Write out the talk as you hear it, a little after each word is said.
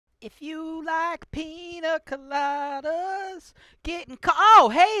If you like pina coladas, oh,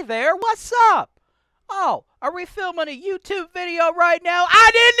 hey there, what's up? Oh, are we filming a YouTube video right now?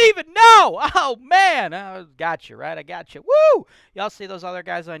 I didn't even know. Oh, man. I got you, right? I got you. Woo! Y'all see those other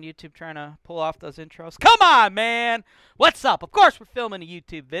guys on YouTube trying to pull off those intros? Come on, man. What's up? Of course, we're filming a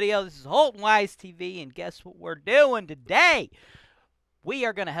YouTube video. This is HoltonWise TV, and guess what we're doing today? We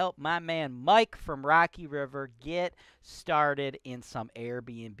are going to help my man Mike from Rocky River get started in some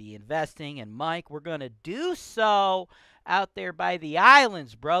Airbnb investing. And Mike, we're going to do so out there by the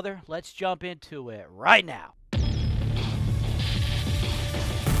islands, brother. Let's jump into it right now.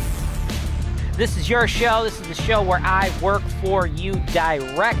 This is your show. This is the show where I work for you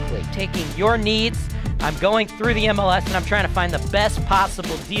directly, taking your needs. I'm going through the MLS and I'm trying to find the best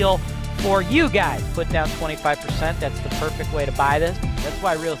possible deal for you guys. Put down 25%. That's the perfect way to buy this. That's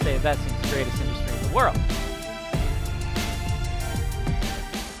why real estate investing is the greatest industry in the world.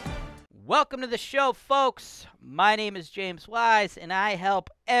 Welcome to the show, folks. My name is James Wise, and I help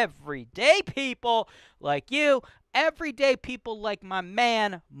everyday people like you, everyday people like my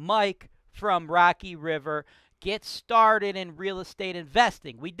man Mike from Rocky River, get started in real estate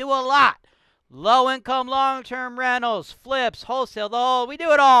investing. We do a lot. Low-income, long-term rentals, flips, wholesale, we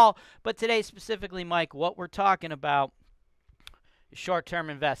do it all. But today specifically, Mike, what we're talking about is short-term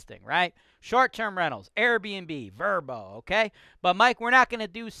investing, right? Short-term rentals, Airbnb, Verbo, okay? But, Mike, we're not going to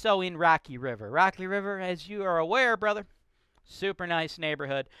do so in Rocky River. Rocky River, as you are aware, brother, super nice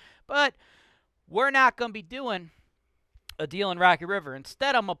neighborhood. But we're not going to be doing a deal in Rocky River.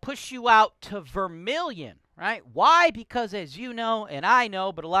 Instead, I'm going to push you out to Vermilion. Right? Why? Because as you know, and I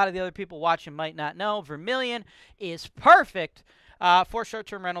know, but a lot of the other people watching might not know, Vermilion is perfect for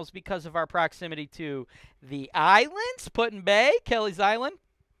short-term rentals because of our proximity to the islands, Put-in-Bay Kelleys Island,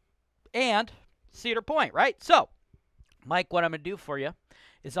 and Cedar Point, right? So, Mike, what I'm going to do for you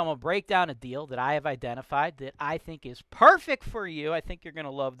is I'm going to break down a deal that I have identified that I think is perfect for you. I think you're going to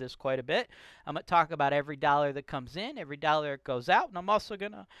love this quite a bit. I'm going to talk about every dollar that comes in, every dollar that goes out, and I'm also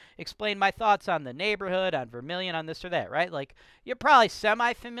going to explain my thoughts on the neighborhood, on Vermilion, on this or that, right? Like, you're probably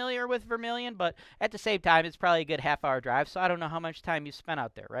semi-familiar with Vermilion, but at the same time, it's probably a good half-hour drive, so I don't know how much time you spent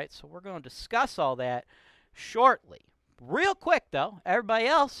out there, right? So we're going to discuss all that shortly. Real quick, though, everybody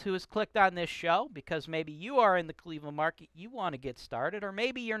else who has clicked on this show, because maybe you are in the Cleveland market, you want to get started, or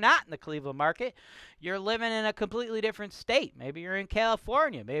maybe you're not in the Cleveland market, you're living in a completely different state. Maybe you're in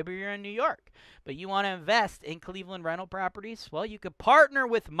California, maybe you're in New York, but you want to invest in Cleveland rental properties. Well, you could partner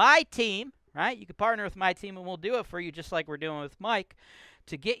with my team, right? You could partner with my team, and we'll do it for you just like we're doing with Mike,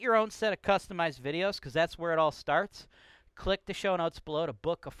 to get your own set of customized videos, because that's where it all starts. Click the show notes below to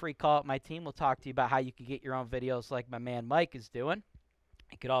book a free call at my team. We'll talk to you about how you can get your own videos like my man Mike is doing.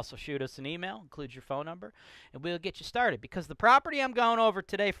 You could also shoot us an email, include your phone number, and we'll get you started. Because the property I'm going over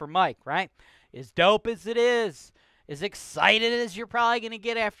today for Mike, right, as dope as it is, as excited as you're probably going to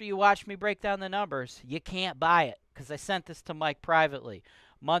get after you watch me break down the numbers, you can't buy it because I sent this to Mike privately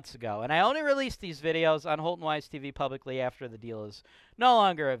months ago. And I only released these videos on HoltonWise TV publicly after the deal is no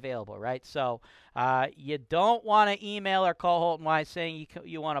longer available, right? So you don't want to email or call HoltonWise saying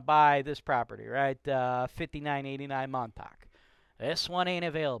you want to buy this property, right? 5989 Montauk. This one ain't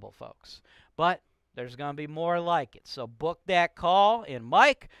available, folks. But there's going to be more like it. So book that call. And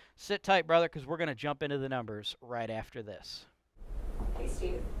Mike, sit tight, brother, because we're going to jump into the numbers right after this. Hey,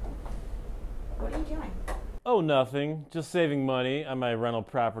 Steve. What are you doing? Oh, nothing. Just saving money on my rental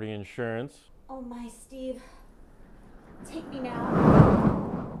property insurance. Oh, my Steve. Take me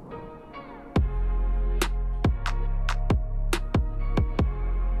now.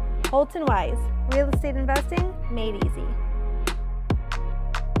 HoltonWise, real estate investing made easy.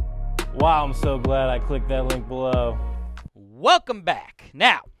 Wow, I'm so glad I clicked that link below. Welcome back.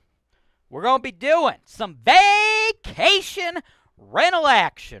 Now, we're going to be doing some vacation rental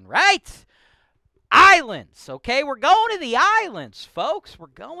action, right? Islands, okay? We're going to the islands, folks. We're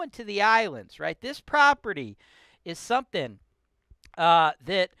going to the islands, right? This property is something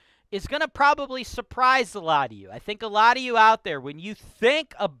that is going to probably surprise a lot of you. I think a lot of you out there, when you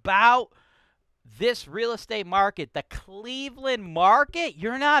think about this real estate market, the Cleveland market,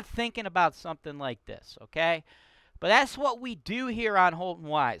 you're not thinking about something like this, okay? But that's what we do here on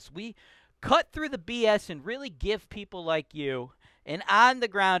HoltonWise. We cut through the BS and really give people like you an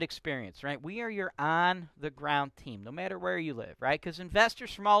on-the-ground experience, right? We are your on-the-ground team, no matter where you live, right? Because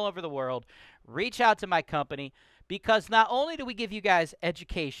investors from all over the world reach out to my company because not only do we give you guys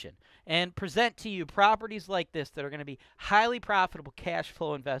education and present to you properties like this that are going to be highly profitable cash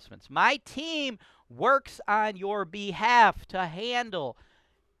flow investments, my team works on your behalf to handle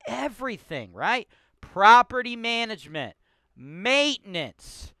everything, right? Property management,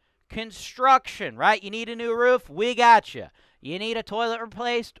 maintenance, Construction, right? You need a new roof? We got you. You need a toilet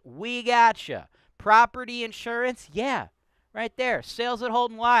replaced? We got you. Property insurance? Yeah, right there. Sales at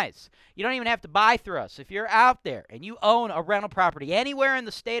HoltonWise. You don't even have to buy through us. If you're out there and you own a rental property anywhere in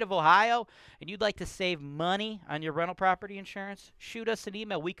the state of Ohio and you'd like to save money on your rental property insurance, shoot us an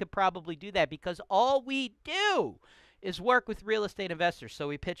email. We could probably do that because all we do is work with real estate investors. So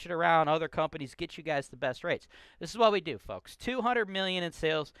we pitch it around other companies, get you guys the best rates. This is what we do, folks. $200 million in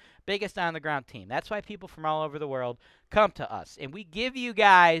sales, biggest on-the-ground team. That's why people from all over the world come to us. And we give you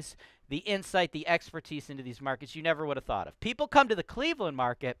guys the insight, the expertise into these markets you never would have thought of. People come to the Cleveland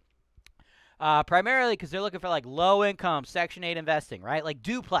market primarily because they're looking for like low-income Section 8 investing, right? Like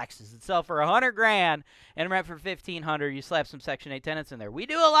duplexes that sell for $100,000 and rent for $1,500. You slap some Section 8 tenants in there. We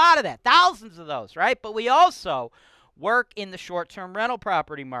do a lot of that, thousands of those, right? But we also work in the short-term rental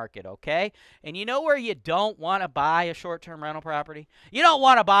property market, okay? And you know where you don't want to buy a short-term rental property? You don't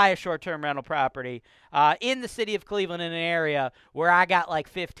want to buy a short-term rental property in the city of Cleveland in an area where I got like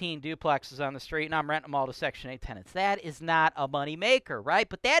 15 duplexes on the street and I'm renting them all to Section 8 tenants. That is not a money maker, right?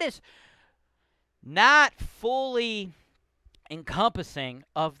 But that is not fully encompassing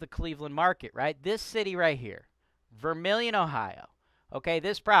of the Cleveland market, right? This city right here, Vermilion, Ohio, okay,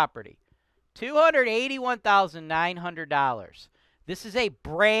 this property, $281,900. This is a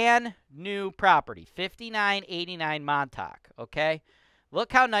brand new property, 5989 Montauk, okay?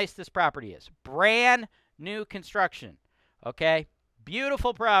 Look how nice this property is. Brand new construction, okay?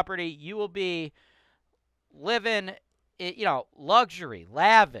 Beautiful property. You will be living, you know, luxury,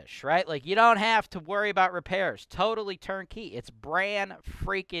 lavish, right? Like you don't have to worry about repairs. Totally turnkey. It's brand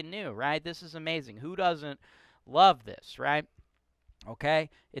freaking new, right? This is amazing. Who doesn't love this, right? Okay,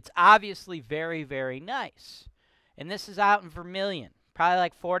 it's obviously very, very nice. And this is out in Vermilion, probably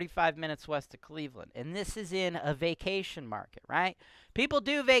like 45 minutes west of Cleveland. And this is in a vacation market, right? People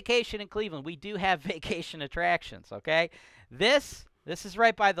do vacation in Cleveland. We do have vacation attractions, okay? This is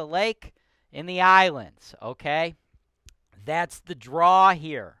right by the lake in the islands, okay? That's the draw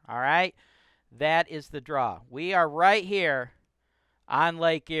here, all right? That is the draw. We are right here on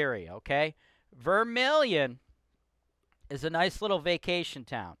Lake Erie, okay? Vermilion is a nice little vacation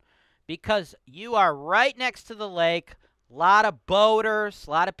town because you are right next to the lake. A lot of boaters,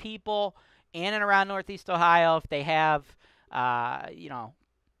 a lot of people in and around Northeast Ohio. If they have, you know,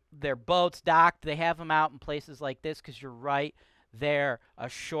 their boats docked, they have them out in places like this because you're right there, a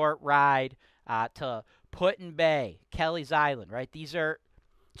short ride to Put-in-Bay Kelleys Island, right? These are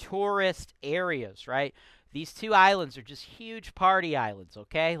tourist areas, right? These two islands are just huge party islands,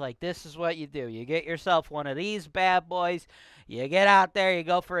 okay? Like, this is what you do. You get yourself one of these bad boys. You get out there. You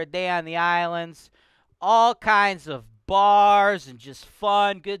go for a day on the islands. All kinds of bars and just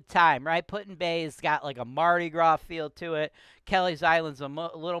fun, good time, right? Put-in-Bay has got, like, a Mardi Gras feel to it. Kelleys Island's a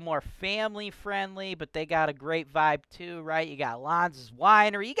little more family-friendly, but they got a great vibe, too, right? You got Lonz's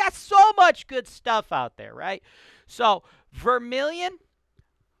Winery. You got so much good stuff out there, right? So, Vermilion,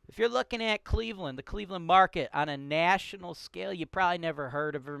 if you're looking at Cleveland, the Cleveland market on a national scale, you probably never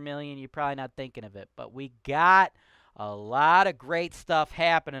heard of Vermilion. You're probably not thinking of it. But we got a lot of great stuff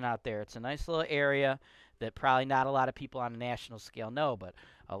happening out there. It's a nice little area that probably not a lot of people on a national scale know. But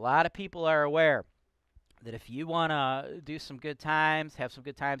a lot of people are aware that if you want to do some good times, have some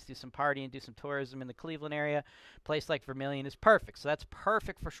good times, do some partying, do some tourism in the Cleveland area, a place like Vermilion is perfect. So that's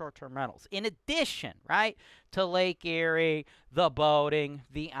perfect for short-term rentals. In addition, right, to Lake Erie, the boating,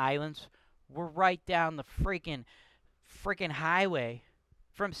 the islands, we're right down the freaking highway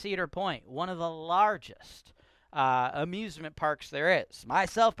from Cedar Point, one of the largest amusement parks there is.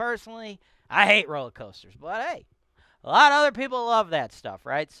 Myself, personally, I hate roller coasters, but hey, a lot of other people love that stuff,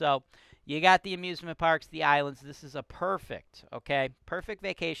 right? So you got the amusement parks, the islands. This is a perfect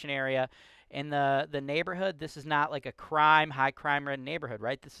vacation area. In the neighborhood, this is not like a high crime ridden neighborhood,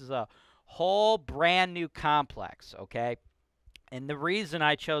 right? This is a whole brand new complex, okay? And the reason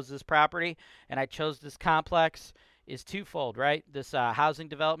I chose this property and I chose this complex is twofold, right? This housing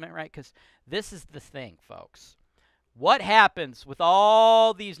development, right? Because this is the thing, folks. What happens with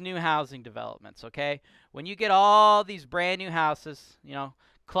all these new housing developments, okay? When you get all these brand new houses, you know,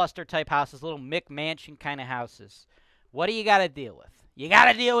 cluster type houses, little McMansion kind of houses, what do you got to deal with? You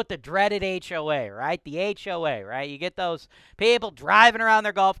got to deal with the dreaded HOA, right? The HOA, right? You get those people driving around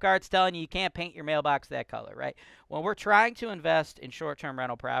their golf carts telling you can't paint your mailbox that color, right? When we're trying to invest in short-term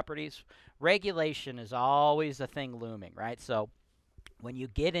rental properties, regulation is always a thing looming, right? So when you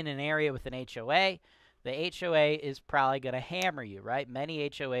get in an area with an HOA, the HOA is probably going to hammer you, right? Many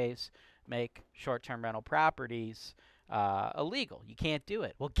HOAs make short-term rental properties illegal. You can't do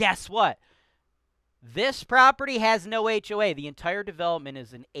it. Well, guess what? This property has no HOA. The entire development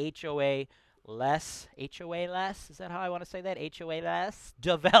is an HOA-less. HOA-less? Is that how I want to say that? HOA-less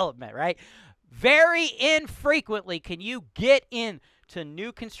development, right? Very infrequently can you get into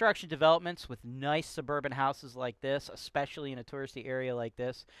new construction developments with nice suburban houses like this, especially in a touristy area like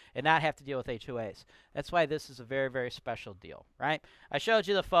this, and not have to deal with HOAs. That's why this is a very, very special deal, right? I showed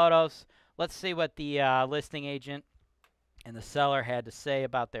you the photos. Let's see what the listing agent and the seller had to say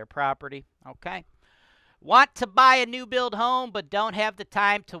about their property. Okay. Want to buy a new build home but don't have the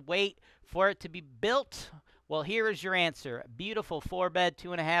time to wait for it to be built? Well, here is your answer. Beautiful 4-bed,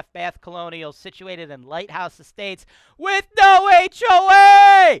 2.5-bath colonial situated in Lighthouse Estates with no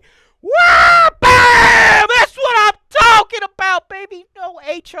HOA. Wah! Bam! That's what I'm talking about, baby. No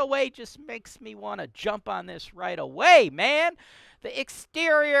HOA just makes me want to jump on this right away, man. The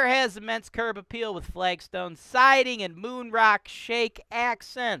exterior has immense curb appeal with flagstone siding and moon rock shake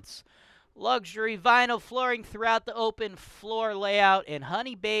accents. Luxury vinyl flooring throughout the open floor layout and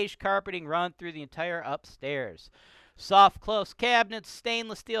honey beige carpeting run through the entire upstairs. Soft close cabinets,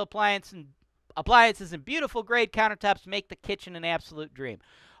 stainless steel appliances, and beautiful grade countertops make the kitchen an absolute dream.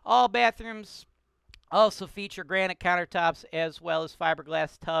 All bathrooms also feature granite countertops as well as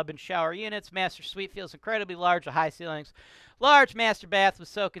fiberglass tub and shower units. Master suite feels incredibly large with high ceilings. Large master bath with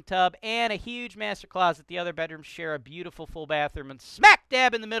soak-in tub and a huge master closet. The other bedrooms share a beautiful full bathroom, and smack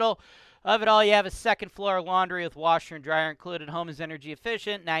dab in the middle of it all, you have a second floor laundry with washer and dryer included. Home is energy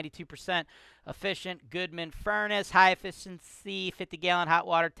efficient, 92% efficient. Goodman furnace, high efficiency, 50-gallon hot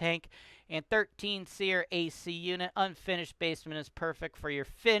water tank, and 13-SEER AC unit. Unfinished basement is perfect for your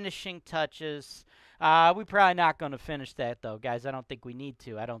finishing touches. We're probably not going to finish that, though, guys. I don't think we need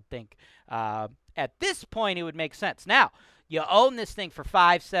to. I don't think at this point it would make sense. Now, you own this thing for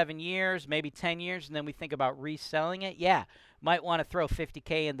 5-7 years, maybe 10 years, and then we think about reselling it. Yeah, might want to throw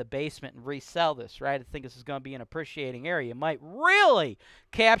 $50K in the basement and resell this, right? I think this is going to be an appreciating area. You might really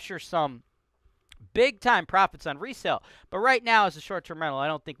capture some big-time profits on resale. But right now, as a short-term rental, I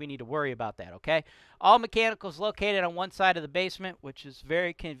don't think we need to worry about that, okay? All mechanicals located on one side of the basement, which is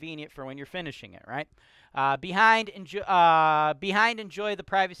very convenient for when you're finishing it, right? Behind, enjoy the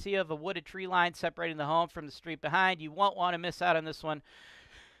privacy of a wooded tree line separating the home from the street behind. You won't want to miss out on this one.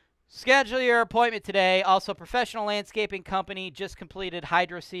 Schedule your appointment today. Also, professional landscaping company just completed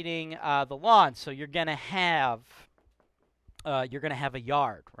hydro seeding the lawn, so you're gonna have a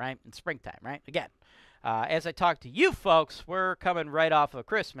yard, right, in springtime, right? Again, as I talk to you folks, we're coming right off of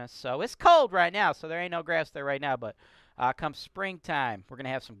Christmas, so it's cold right now, so there ain't no grass there right now, but come springtime, we're going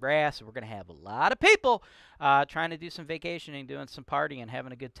to have some grass, and we're going to have a lot of people trying to do some vacationing, doing some partying,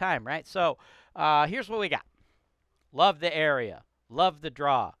 having a good time, right? So here's what we got. Love the area. Love the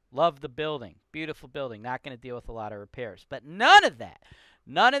draw. Love the building. Beautiful building. Not going to deal with a lot of repairs. But none of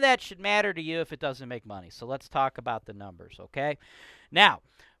that should matter to you if it doesn't make money. So let's talk about the numbers, okay? Now,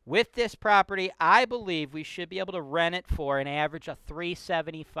 with this property, I believe we should be able to rent it for an average of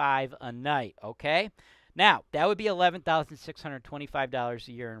 $375 a night, okay? Now, that would be $11,625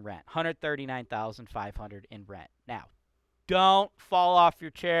 a year in rent, $139,500 in rent. Now, don't fall off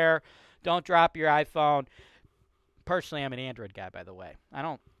your chair. Don't drop your iPhone. Personally, I'm an Android guy, by the way. I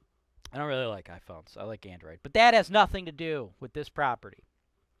don't really like iPhones. I like Android. But that has nothing to do with this property.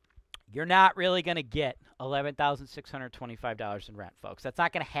 You're not really going to get $11,625 in rent, folks. That's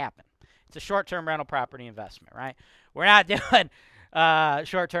not going to happen. It's a short-term rental property investment, right? We're not doing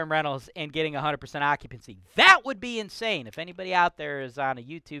short-term rentals and getting 100% occupancy. That would be insane. If anybody out there is on a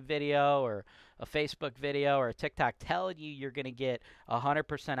YouTube video or a Facebook video or a TikTok telling you you're going to get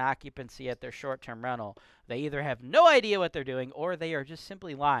 100% occupancy at their short-term rental, they either have no idea what they're doing or they are just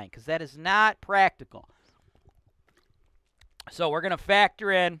simply lying, because that is not practical. So we're going to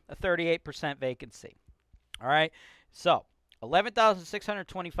factor in a 38% vacancy. All right? So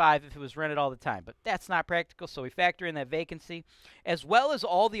 $11,625 if it was rented all the time, but that's not practical, so we factor in that vacancy as well as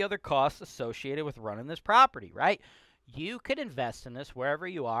all the other costs associated with running this property, right? You could invest in this wherever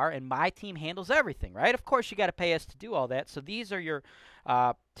you are, and my team handles everything, right? Of course, you got to pay us to do all that, so these are your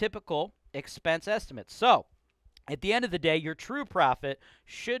typical expense estimates. So at the end of the day, your true profit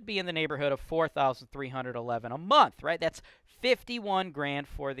should be in the neighborhood of $4,311 a month, right? That's $51,000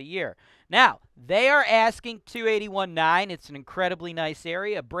 for the year. Now, they are asking $281,900. It's an incredibly nice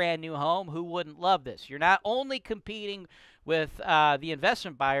area, a brand new home. Who wouldn't love this? You're not only competing with the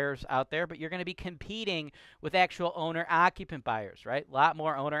investment buyers out there, but you're going to be competing with actual owner-occupant buyers, right? A lot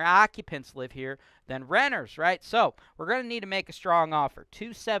more owner-occupants live here than renters, right? So we're going to need to make a strong offer.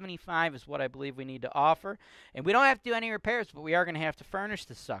 $275,000 is what I believe we need to offer. And we don't have to do any repairs, but we are going to have to furnish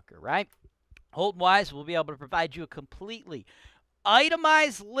the sucker, right? HoltonWise will be able to provide you a completely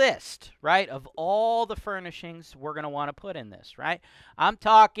itemized list, right, of all the furnishings we're going to want to put in this, right? I'm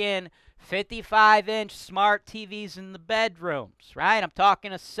talking 55-inch smart TVs in the bedrooms, right? I'm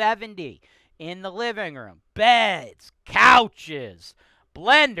talking a 70 in the living room, beds, couches,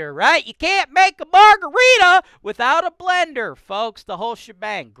 blender, right? You can't make a margarita without a blender, folks. The whole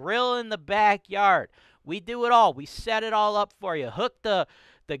shebang. Grill in the backyard. We do it all. We set it all up for you. Hook the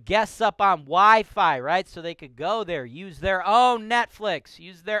guests up on Wi-Fi, right? So they could go there, use their own Netflix,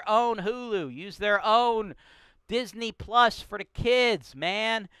 use their own Hulu, use their own Disney Plus for the kids,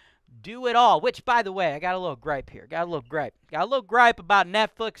 man. Do it all. Which, by the way, I got a little gripe here. Got a little gripe about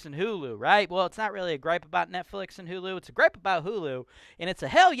Netflix and Hulu, right? Well, it's not really a gripe about Netflix and Hulu. It's a gripe about Hulu, and it's a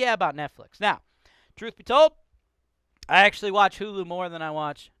hell yeah about Netflix. Now, truth be told, I actually watch Hulu more than I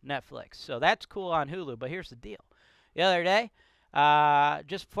watch Netflix. So that's cool on Hulu, but here's the deal. The other day,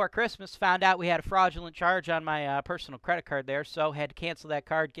 just before Christmas, found out we had a fraudulent charge on my personal credit card there, so had to cancel that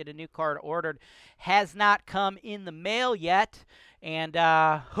card, get a new card ordered. Has not come in the mail yet. And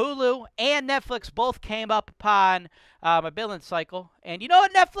Hulu and Netflix both came up upon my billing cycle. And you know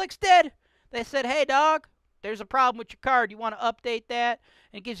what Netflix did? They said, hey, dog, there's a problem with your card. You want to update that?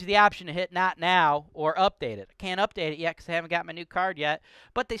 And it gives you the option to hit not now or update it. I can't update it yet because I haven't got my new card yet.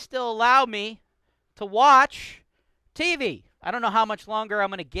 But they still allow me to watch TV. I don't know how much longer I'm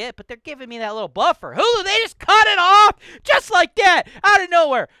going to get, but they're giving me that little buffer. Hulu, they just cut it off just like that, out of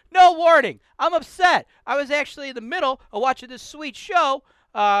nowhere. No warning. I'm upset. I was actually in the middle of watching this sweet show.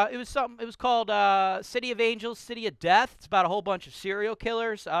 It was called City of Angels, City of Death. It's about a whole bunch of serial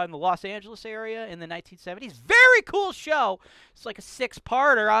killers in the Los Angeles area in the 1970s. Very cool show. It's like a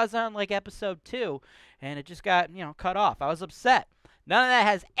 6-parter. I was on like episode 2, and it just got, cut off. I was upset. None of that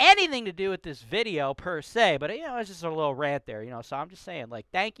has anything to do with this video per se, but it's just a little rant there, so I'm just saying, like,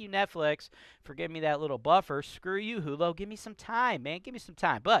 thank you, Netflix, for giving me that little buffer. Screw you, Hulu. Give me some time, man. Give me some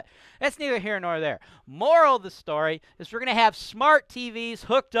time. But that's neither here nor there. Moral of the story is we're going to have smart TVs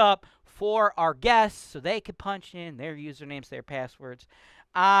hooked up for our guests so they can punch in their usernames, their passwords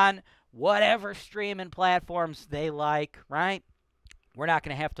on whatever streaming platforms they like, right? We're not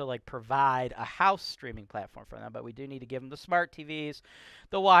going to have to, like, provide a house streaming platform for them, but we do need to give them the smart TVs,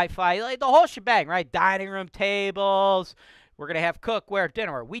 the Wi-Fi, like the whole shebang, right? Dining room tables. We're going to have cookware,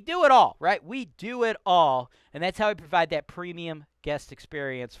 dinnerware. We do it all, right? We do it all, and that's how we provide that premium guest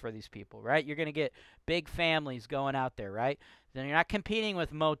experience for these people, right? You're going to get big families going out there, right? Then you're not competing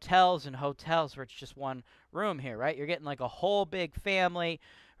with motels and hotels where it's just one room here, right? You're getting, like, a whole big family,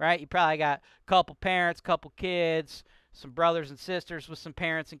 right? You probably got a couple parents, couple kids, some brothers and sisters with some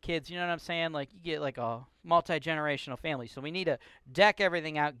parents and kids, you know what I'm saying? Like, you get like a multi-generational family. So we need to deck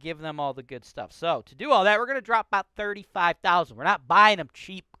everything out, give them all the good stuff. So to do all that, we're going to drop about $35,000. We're not buying them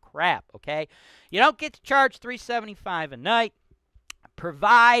cheap crap, okay? You don't get to charge $375 a night.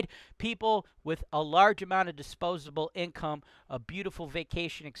 Provide people with a large amount of disposable income, a beautiful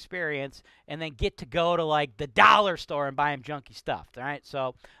vacation experience, and then get to go to, like, the dollar store and buy them junky stuff, all right?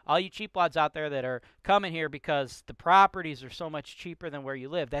 So all you cheapwads out there that are coming here because the properties are so much cheaper than where you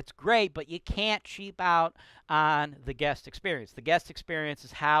live, that's great, but you can't cheap out on the guest experience. The guest experience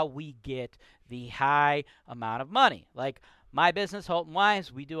is how we get the high amount of money. Like, my business,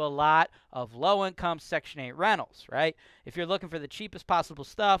 HoltonWise, we do a lot of low-income Section 8 rentals, right? If you're looking for the cheapest possible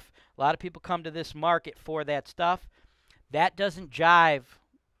stuff, a lot of people come to this market for that stuff. That doesn't jive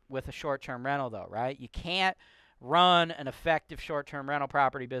with a short-term rental, though, right? You can't run an effective short-term rental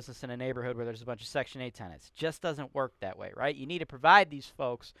property business in a neighborhood where there's a bunch of Section 8 tenants. It just doesn't work that way, right? You need to provide these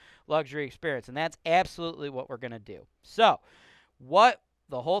folks luxury experience, and that's absolutely what we're going to do. So what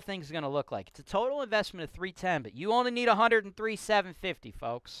the whole thing's going to look like. It's a total investment of $310, but you only need $103,750,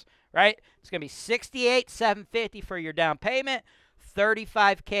 folks, right? It's going to be $68,750 for your down payment,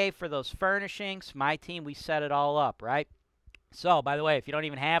 $35K for those furnishings. My team, we set it all up, right? So, by the way, if you don't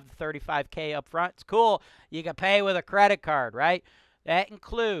even have the $35K up front, it's cool. You can pay with a credit card, right? That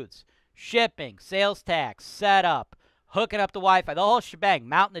includes shipping, sales tax, setup, hooking up the Wi-Fi, the whole shebang,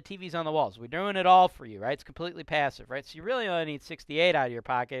 mounting the TVs on the walls. We're doing it all for you, right? It's completely passive, right? So you really only need $68 out of your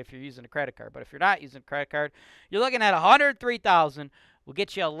pocket if you're using a credit card. But if you're not using a credit card, you're looking at $103,000. We'll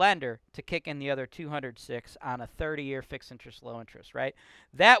get you a lender to kick in the other $206 on a 30-year fixed interest, low interest, right?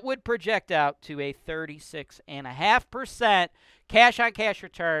 That would project out to a 36.5% cash-on-cash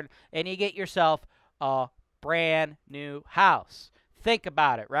return, and you get yourself a brand new house. Think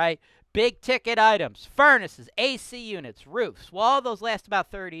about it, right? Big ticket items, furnaces, AC units, roofs. Well, all those last about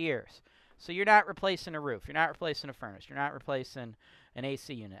 30 years. So you're not replacing a roof. You're not replacing a furnace. You're not replacing an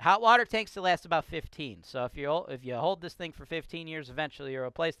AC unit. Hot water tanks to last about 15. So if you hold this thing for 15 years, eventually you'll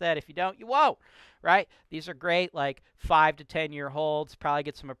replace that. If you don't, you won't, right? These are great, like 5 to 10 year holds. Probably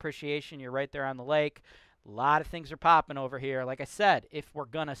get some appreciation. You're right there on the lake. A lot of things are popping over here. Like I said, if we're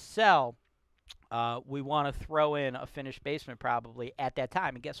going to sell, we want to throw in a finished basement probably at that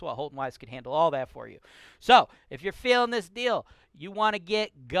time. And guess what? HoltonWise could handle all that for you. So if you're feeling this deal, you want to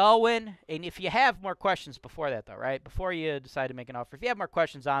get going. And if you have more questions before that, though, right? Before you decide to make an offer, if you have more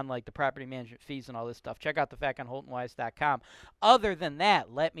questions on like the property management fees and all this stuff, check out the fact on HoltonWise.com. Other than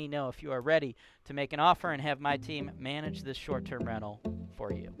that, let me know if you are ready to make an offer and have my team manage this short-term rental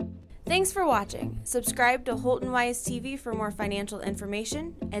for you. Thanks for watching. Subscribe to HoltonWise TV for more financial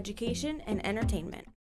information, education, and entertainment.